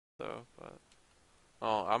though, but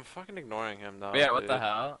oh, I'm fucking ignoring him But now, yeah, what the dude.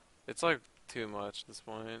 hell? It's like too much at this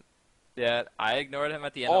point. Yeah, I ignored him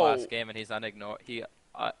at the end of last Oh, game, and he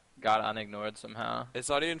uh, got unignored somehow. it's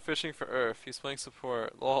not even fishing for Earth. He's playing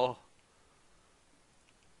support. Lol.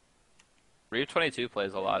 Reeve 22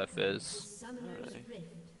 plays a lot of Fizz. Really.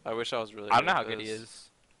 I wish I was really I good don't know at how good he this. is.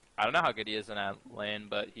 I don't know how good he is in that lane,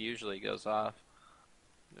 but he usually goes off.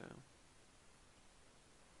 Yeah.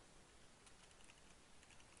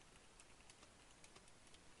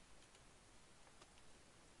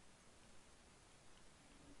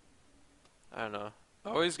 I don't know. I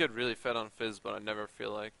always get really fed on Fizz, but I never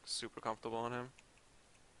feel like super comfortable on him.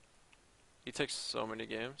 He takes so many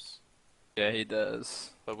games. Yeah, he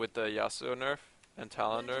does. But with the Yasuo nerf and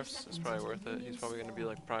Talon nerfs, it's probably worth it. He's probably gonna be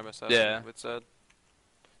like Prime Assassin Yeah, with Zed.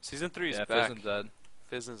 Season 3 is yeah, Fizz back. and Zed.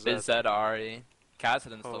 Fizz and Zed. Fizz, Zed, Ahri.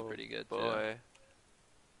 Kassadin's still Oh pretty good too. boy.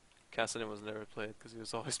 Kassadin was never played because he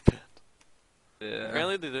was always banned. Yeah.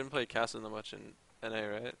 Apparently they didn't play Kassadin that much in NA,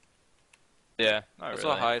 right? Yeah, not That's really.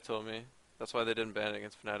 what Hai told me. That's why they didn't ban it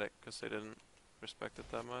against Fnatic, because they didn't respect it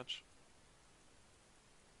that much.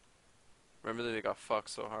 Remember that they got fucked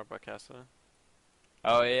so hard by Kassadin?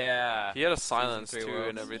 Oh yeah. He had a Season silence 3 too and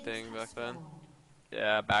Worlds. everything back then.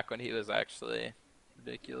 Yeah, back when he was actually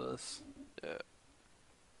ridiculous. Yeah.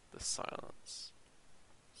 The silence.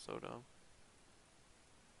 So dumb.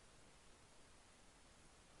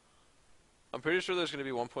 I'm pretty sure there's going to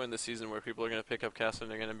be one point in the season where people are going to pick up Kassadin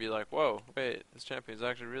and they're going to be like, whoa, wait, this champion's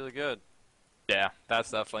actually really good. Yeah,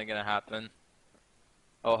 that's definitely gonna happen.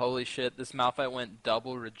 Oh holy shit, this Malphite went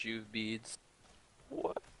double rejuve beads.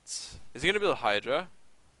 What? Is he going to build Hydra?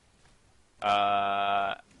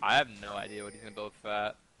 I have no idea what he's gonna build for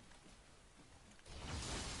that.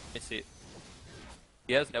 Let me see.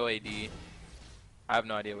 He has no AD. I have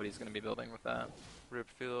no idea what he's gonna be building with that. Rip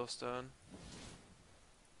Philo Stone.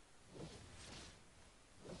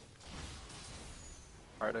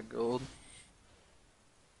 Heart of gold.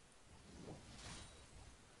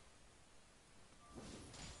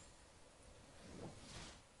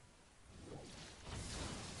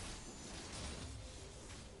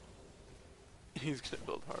 He's going to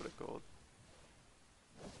build Heart of Gold.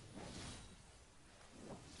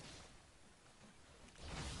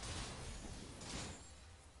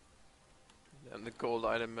 And the gold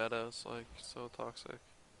item meta is like so toxic.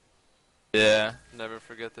 Yeah. Never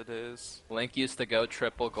forget the days. Link used to go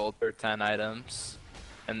triple gold for 10 items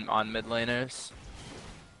and on mid laners.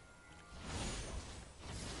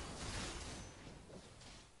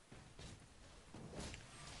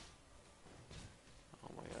 Oh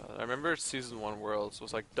my god. I remember season 1 Worlds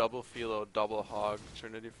was like double Philo, double Hog,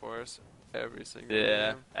 Trinity Force, every single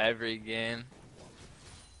Yeah, game. every game.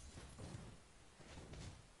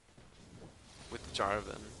 With Jarvan.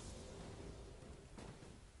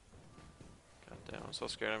 God damn, I'm so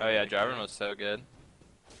scared. Oh yeah, Jarvan was so good.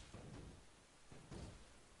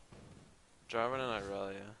 Jarvan and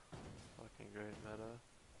Irelia. Fucking great meta.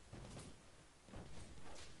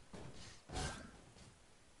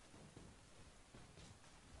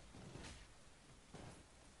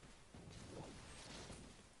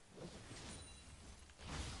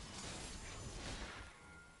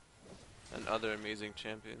 And other amazing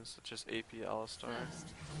champions such as AP Alistar.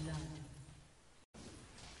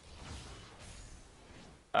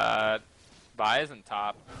 Vi isn't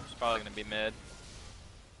top. She's probably gonna be mid.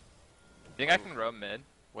 You think I can roam mid?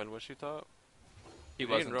 When was she top? He If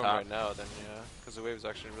you wasn't can roam top. right now, then yeah, because the wave's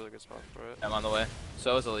actually in a really good spot for it. I'm on the way.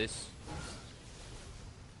 So is Elise.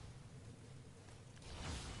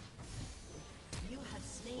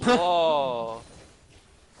 Oh!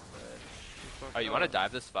 Oh, you want to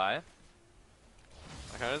dive this Vi? I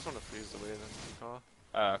kinda just want to freeze the wave and recall.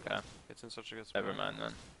 Oh, okay. It's in such a good spot. Never mind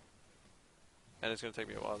then. And it's gonna take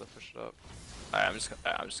me a while to push it up. Alright, I'm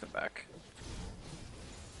just gonna back.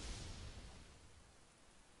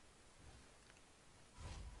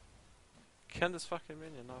 Can this fucking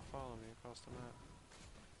minion not follow me across the map?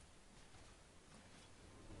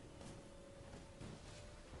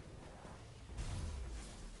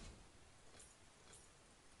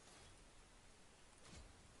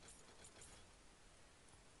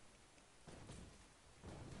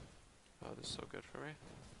 Oh, this is so good for me.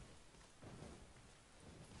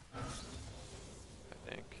 I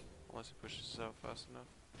think. Unless he pushes out fast enough.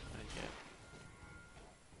 And he can't.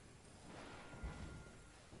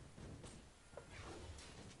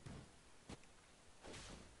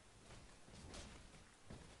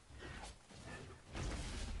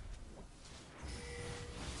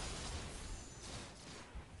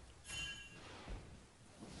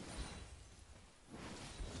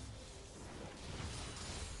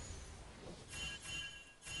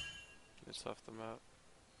 just off the map.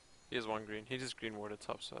 He has one green. He just green warded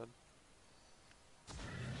top side.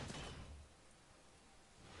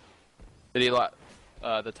 Did he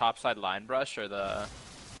the top side line brush or the?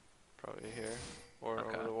 Probably here. Or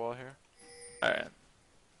Okay. over the wall here. Alright. I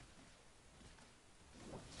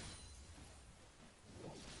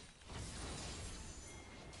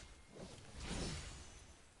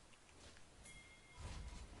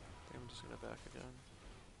think I'm just gonna back again.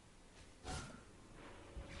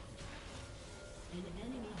 An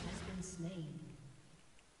enemy has been slain.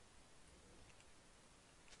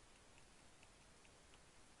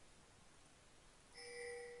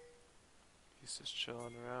 He's just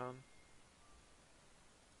chilling around.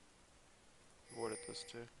 Warded this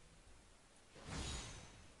too.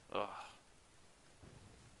 Ugh. I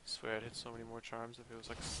swear I'd hit so many more charms if it was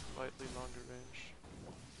like slightly longer range.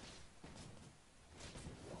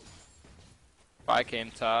 I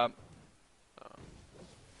came top.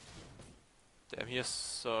 Damn, he has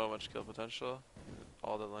so much kill potential.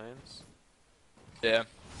 All the lanes. Yeah.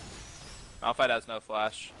 Malphite has no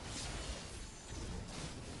flash.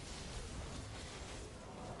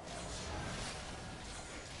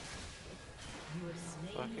 You are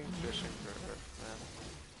slain. Fucking fishing for Earth, man.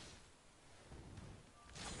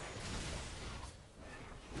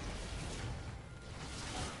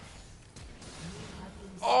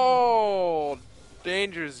 Oh,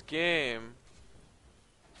 dangerous game.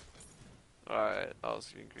 Alright, I was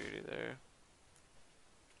getting greedy there.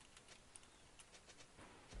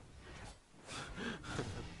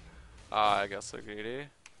 I got so greedy.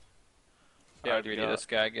 Yeah, how greedy this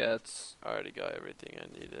guy gets. I already got everything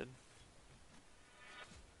I needed.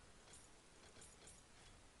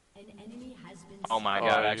 An enemy has been Oh my slain.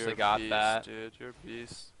 god, I you're actually a got beast, that. dude. You're a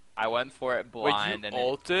beast. I went for it blind Wait, and you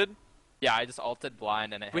ulted? yeah, I just ulted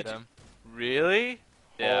blind and it Wait, hit him. Really?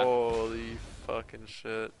 Yeah. Holy fucking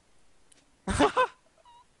shit.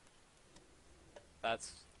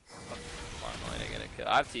 That's fucking far annoying to get a kill.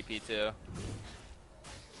 I have TP too.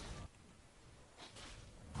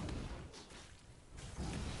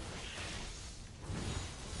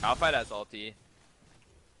 Malphite has ulti.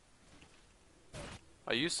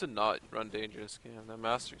 I used to not run dangerous game. That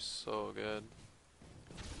master's so good.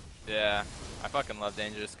 Yeah, I fucking love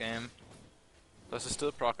dangerous game. Does it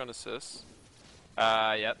still proc on assists?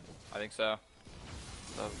 Yep, I think so.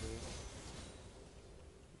 Lovely.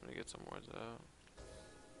 I'm gonna get some words out.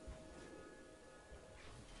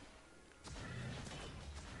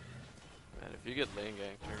 Man, if you get lane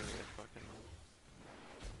ganked, you're gonna get fucking.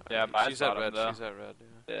 Yeah, but she's at red. though. She's at red.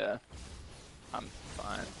 Yeah. Yeah, I'm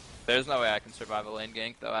fine. There's no way I can survive a lane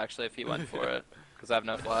gank though. Actually, if he went for it, because I have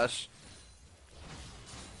no flash.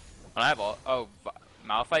 And I have all. Oh,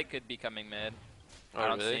 Malphite could be coming mid. Oh, I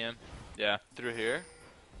don't really? see him. Yeah. Through here?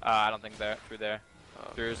 I don't think they're through there.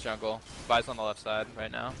 Oh, Through his jungle. Vi's on the left side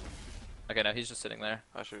right now. Okay, no, he's just sitting there.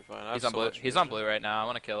 I should be fine. I He's have on so blue. much He's on vision. blue right now. I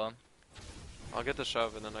want to kill him. I'll get the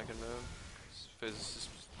shove and then I can move. Fizz is just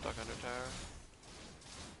stuck under tower.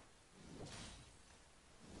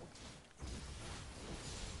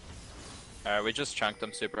 Alright, we just chunked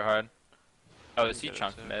him super hard. Oh, is he Get it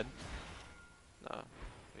chunked too. mid? No,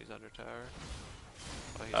 he's under tower.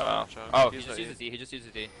 Oh, he's Oh, not chunk. oh, he He's just not uses D. He just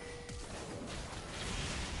uses D.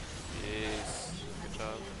 Yes. Good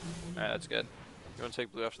job. Alright, that's good. You want to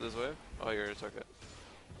take blue after this wave? Oh, you're took it.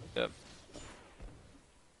 Yep.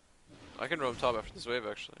 I can roam top after this wave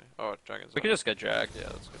actually. Oh, dragon's We on. can just get dragged. Yeah,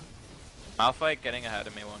 that's good. Malphite getting ahead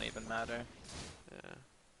of me won't even matter. Yeah.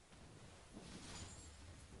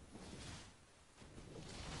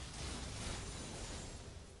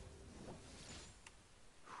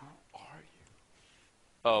 Who are you?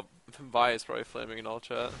 Oh, Vi is probably flaming in all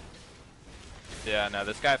chat. Yeah, no,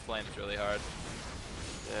 this guy flames really hard.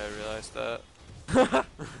 Yeah, I realized that. Is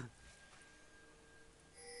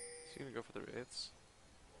he gonna go for the wraiths?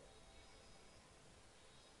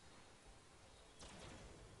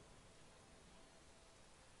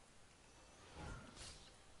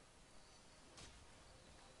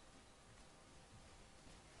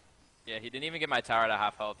 Yeah, he didn't even get my tower to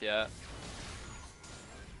half health yet.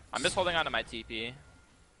 I'm just holding on to my TP.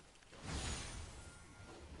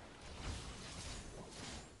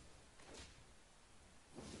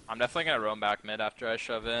 I'm definitely gonna roam back mid after I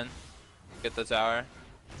shove in. Get the tower.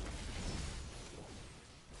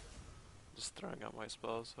 Just throwing out my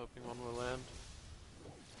spells, hoping one will land.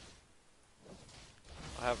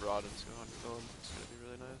 I have Rod and 200 gold. It's gonna be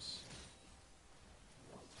really nice.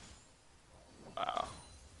 Wow.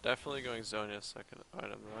 Definitely going Zonia second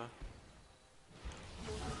item though.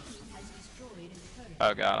 Has destroyed a turret.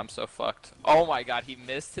 Oh god, I'm so fucked. Oh my god, he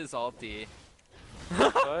missed his ulti.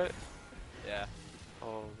 What? Yeah.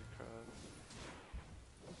 Holy crap.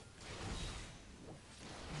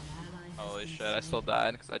 Holy shit, I still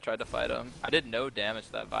died because I tried to fight him. I did no damage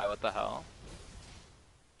to that Vi, what the hell?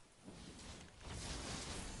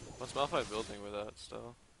 What's Malphite building with that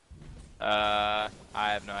still? I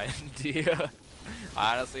have no idea.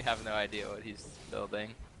 I honestly have no idea what he's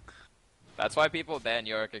building. That's why people ban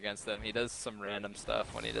Yorick against him. He does some random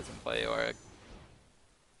stuff when he doesn't play Yorick.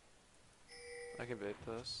 I can bait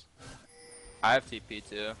this. I have TP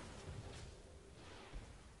too.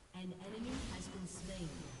 An enemy has been slain.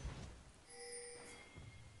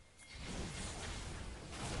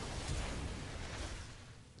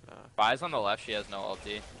 Vi's on the left, she has no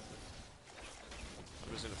ulti.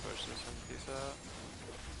 I'm just gonna push this one piece out.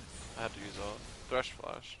 I had to use ult. Thresh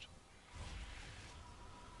flashed.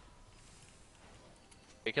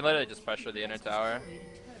 We can literally just pressure the inner tower.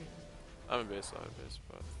 I'm in base, but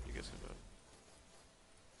you guys can do it.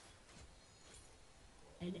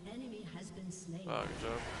 An enemy has been slain. Oh, good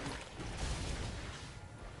job.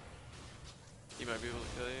 He might be able to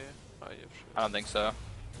kill you. Oh, yeah, sure. I don't think so.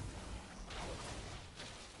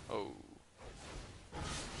 Oh.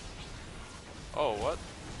 Oh, what?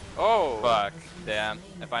 Oh! Fuck. Damn.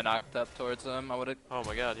 If I knocked up towards him, I would've Oh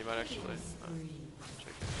my god, he might actually. Check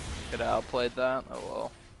it. could've outplayed that. Oh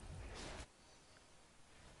well.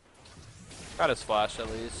 Got his flash at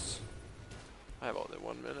least. I have all day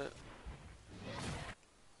 1 minute.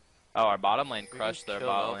 Oh, our bottom lane We can crushed their kill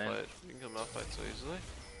bot lane. Malphite. We can kill Malphite so easily.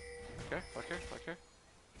 Fuck her.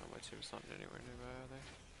 Oh, my team's not anywhere nearby, are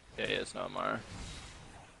they? Yeah, he has no more.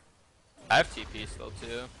 I have TP still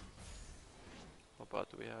too. What bot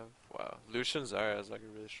do we have? Wow. Lucian Zarya is like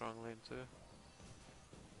a really strong lane too.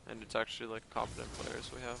 And it's actually like competent players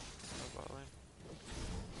we have on bot lane.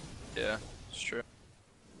 Yeah, it's true.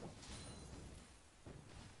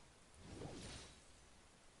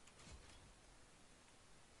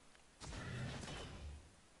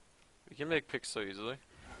 We can make picks so easily.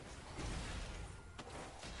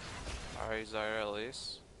 Ahri, Zarya,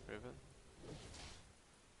 Elise, Riven.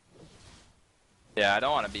 Yeah, I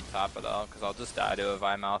don't want to be top at all because I'll just die to a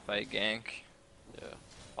Vi Malphite gank. Yeah.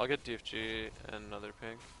 I'll get DFG and another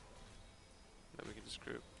ping. Then we can just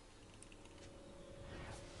group.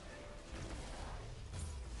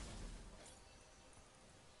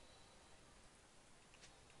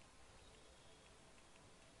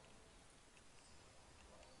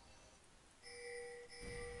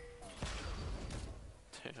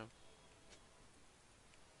 Damn.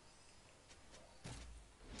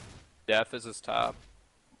 Death is his top.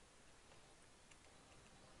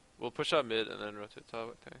 We'll push out mid and then rotate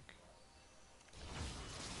top, I think.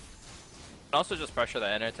 And also just pressure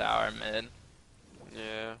the inner tower mid.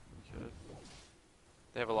 Yeah, we could.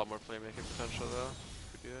 They have a lot more playmaking potential though,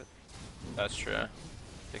 if we do it. That's true.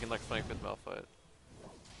 They can like flank with Malphite.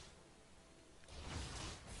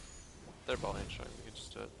 Their ball ain't showing, we can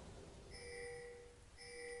just do it.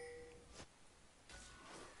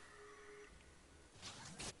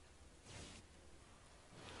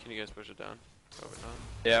 Can you guys push it down? Probably not.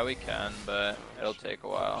 Yeah, we can, but it'll take a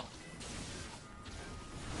while.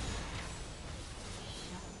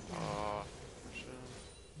 Oh, shit.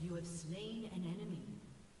 You have slain an enemy.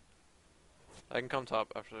 I can come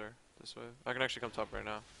top after this wave. I can actually come top right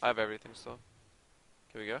now. I have everything still.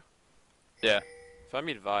 Can we go? Yeah. If I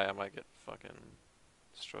meet Vi, I might get fucking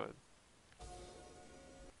destroyed.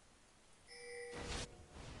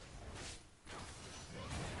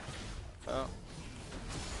 Oh.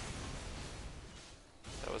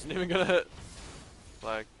 That wasn't even gonna hit.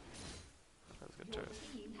 Like, that was good Your turret.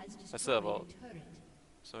 team has I still have destroyed ult. a turret.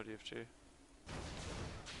 So DFG.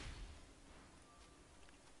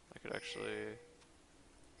 I could actually.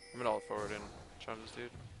 I'm gonna ult forward and charm this dude.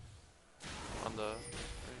 On the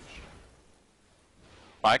range.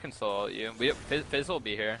 I can still ult you. Fizz will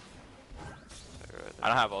be here. Okay, right I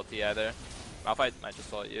don't have ulti either. Malphite might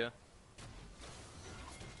just ult you.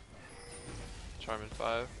 Charm in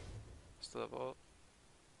 5. Still have ult.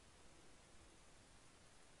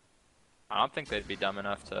 I don't think they'd be dumb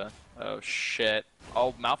enough to. Oh shit.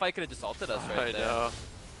 Oh, Malphite could have just ulted us right I there. know.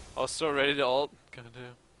 I was so ready to ult. Gonna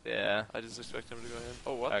do. Yeah. I just expect him to go in.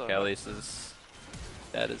 Oh, what Okay, the? at least is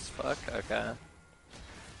dead as fuck. Okay.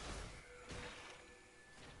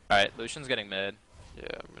 Alright, Lucian's getting mid. Yeah,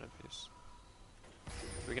 I'm gonna piece.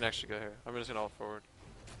 We can actually go here. I'm just gonna ult forward.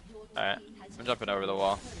 Your Alright, team has I'm jumping over the destroyed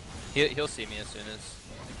wall. a turret. He'll see me as soon as.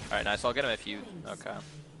 Alright, nice. I'll get him if you. Okay.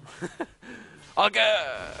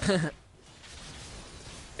 Okay.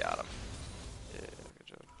 Got him. Yeah, good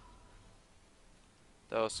job.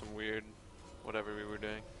 That was some weird, whatever we were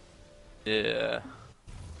doing. Yeah.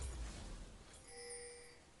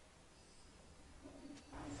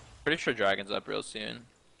 Pretty sure Dragon's up real soon.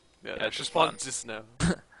 Yeah, Yeah, it's just fun. spawned just now.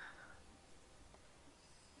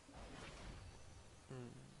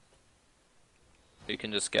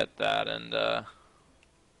 can just get that and They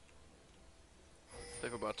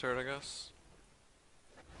have about turret, I guess.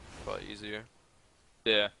 Probably easier.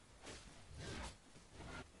 yeah.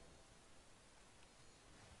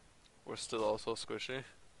 We're still also squishy.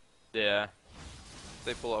 Yeah. If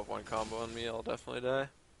they pull off one combo on me, I'll definitely die.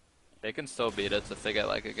 They can still beat us if they get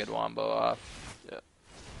like a good wombo off. Yeah.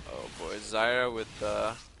 Oh boy, Zyra with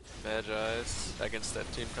Magi's against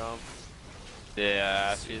that team comp.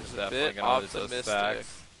 Yeah, Seems she's a definitely bit gonna lose those optimistic.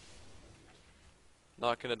 stacks.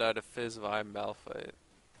 Not gonna die to Fizz via Malphite.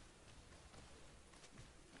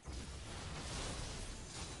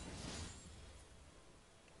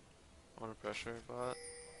 I wanna pressure bot.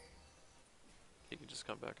 He can just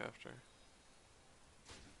come back after.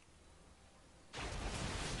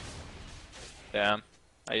 Damn.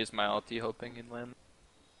 I used my ulti hoping he'd land.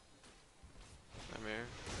 I'm here.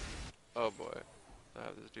 Oh boy. I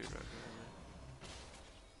have this dude right here.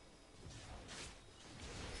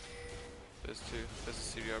 Fizz 2. Fizz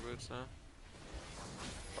is CDR boots now.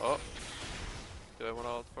 Oh. Do I want to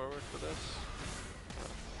ult forward for this?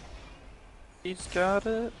 He's got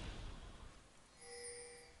it.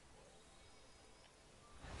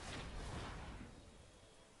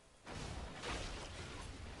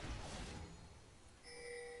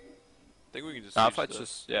 I think we can just siege Malphite's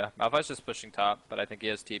this. Malphite's just pushing top, but I think he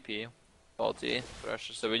has TP. Ulti. Thresh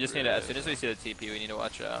is So we just need really to, as soon as we see the TP, we need to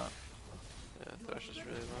watch out. Yeah, Thresh is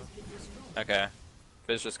really low. Okay.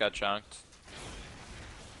 Fizz just got chunked.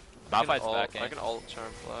 I can Malphite's ult- backing. I can ult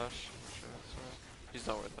charm flash. Sure, he's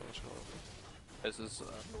not worth that much gold. Fizz is.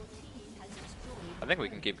 I think we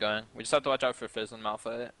can keep going. We just have to watch out for Fizz and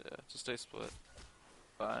Malphite. Yeah, just stay split.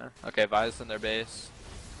 Fine. Okay, Vi's in their base.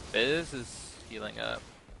 Fizz is healing up.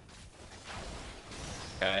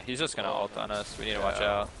 Okay, he's just gonna ult on us. We need to watch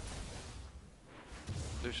out.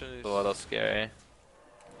 Lucian is It's a little scary.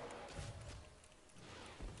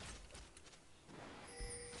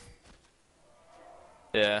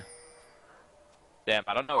 Yeah. Damn,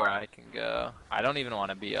 I don't know where I can go. I don't even want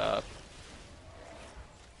to be up.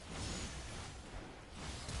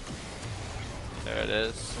 There it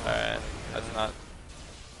is. Alright. That's not.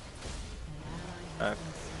 Okay.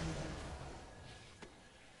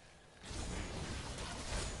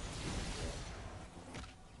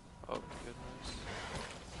 Oh goodness.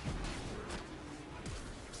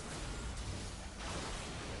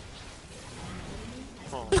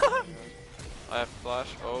 Oh my god. I have flash.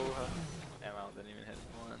 Oh, Damn, I didn't even hit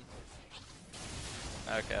one.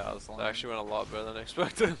 Okay, that was long. that actually went a lot better than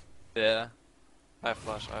expected. Yeah. I have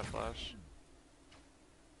flash. I have flash.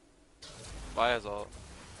 Vi has ult.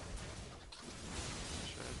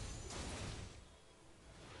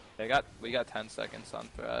 Sure. We got 10 seconds on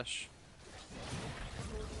Thresh.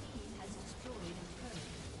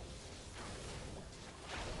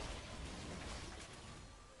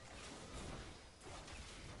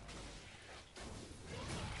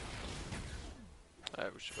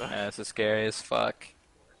 Alright, we should Yeah, this is scary as fuck.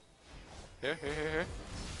 Here.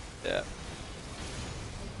 Yeah.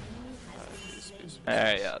 Peace.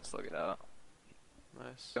 Alright, yeah, let's look it out.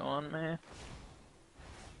 Nice. Go on, man.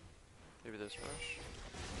 Maybe this rush.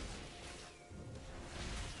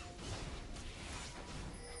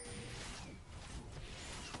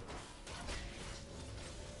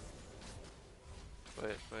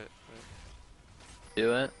 Wait.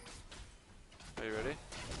 Do it. Are you ready?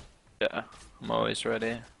 Yeah, I'm always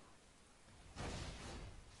ready.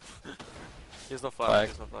 He has no flash. Flag.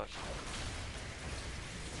 He has no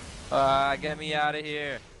flash. Get me out of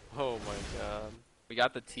here. Oh my god. We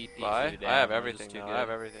got the TP. Vi? too, I have damn, we're everything just too now. good. I have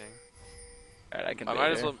everything. Alright, I can I bait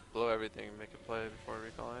might as her. well blow everything and make a play before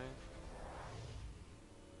recalling.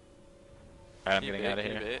 Alright, I'm Can you getting bait? out of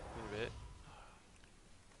Can you here. bait? Can you bait?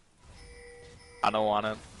 I don't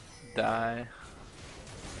wanna die.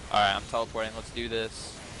 Alright, I'm teleporting. Let's do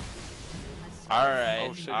this. Alright,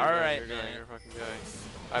 Oh shit, alright, you're going. man. You're fucking going.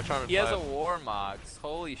 I have charm in He has a 5. Warmox.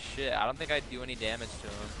 Holy shit. I don't think I'd do any damage to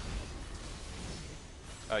him.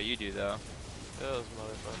 Oh, you do though. Those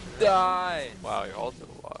motherfuckers. Die! Wow, you're ulted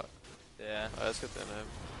a lot. Yeah, Alright, let's get the him.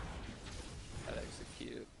 that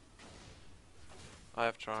execute. I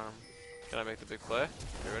have charm. Can I make the big play?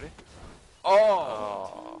 You ready?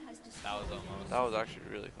 Oh! Oh, That was almost. that was actually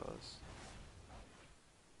really close.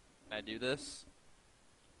 Can I do this?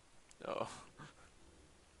 No.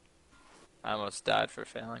 I almost died for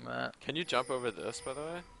failing that. Can you jump over this, by the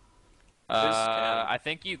way? Fizz can. I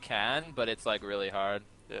think you can, but it's like really hard.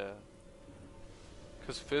 Yeah.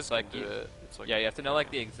 Cause Fizz Like can do you- it. It's like Yeah, you have to know like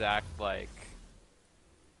the exact like.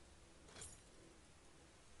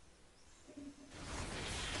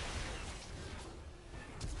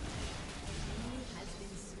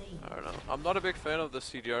 I don't know. I'm not a big fan of the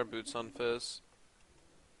CDR boots on Fizz.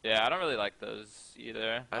 Yeah, I don't really like those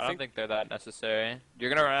either. I don't think- think they're that necessary. You're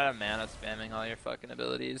gonna run out of mana spamming all your fucking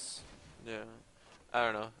abilities. Yeah. I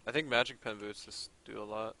don't know. I think Magic Pen boots just do a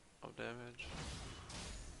lot of damage.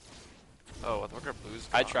 Oh, I thought our blue's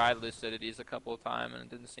gone. I tried Lucidities a couple of times and it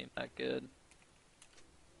didn't seem that good.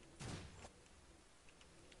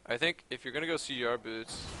 I think if you're gonna go CDR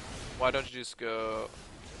boots, why don't you just go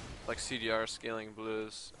like CDR scaling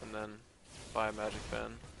blues and then buy a Magic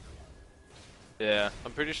Pen? Yeah.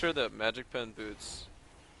 I'm pretty sure that Magic Pen boots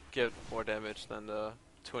get more damage than the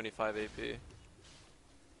 25 AP.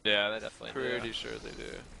 Yeah, they definitely Pretty do. sure they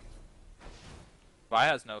do. Vi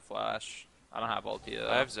has no flash. I don't have ulti though.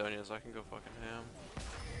 I have Zonia, so I can go fucking ham.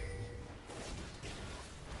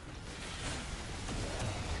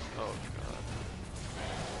 Oh god.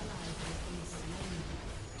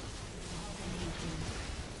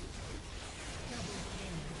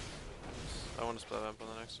 I want to split up on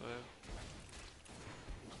the next wave.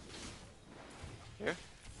 Here?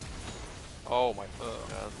 Oh my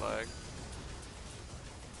god, lag.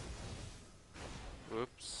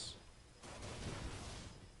 Whoops.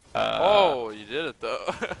 Oh, you did it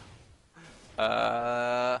though.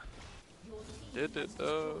 Did it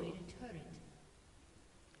though.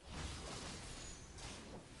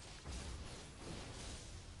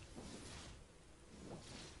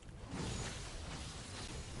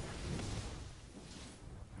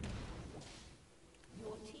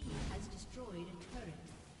 Your team has destroyed a turret.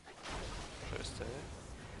 First hit.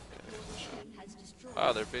 Your team has destroyed Ah,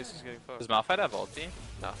 a their base is turret. getting fucked. Does Malphite have ulti?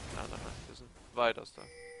 No, it isn't. Vi does though.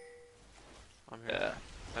 I'm here. Yeah.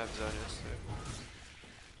 I have Zonia's too.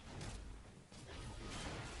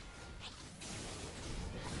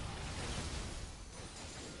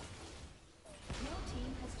 Your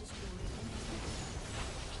team has destroyed a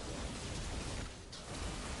turret.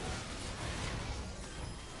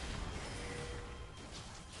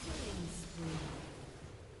 Killing spree.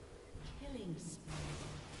 Killing spree.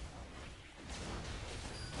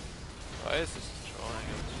 Why is this trolling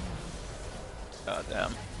it? God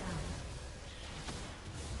damn.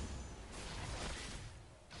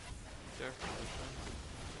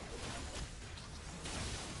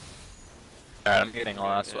 Alright, I'm getting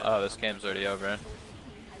last. Yeah, Oh, this game's already over. Your team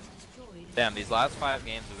has destroyed a Damn, these last 5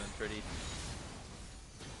 games have been pretty.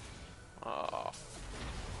 Oh.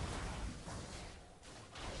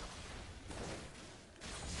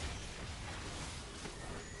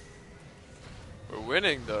 We're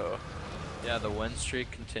winning though. Yeah, the win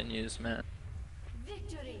streak continues, man.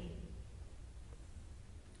 victory.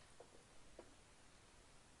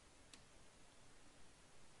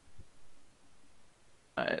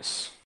 Nice.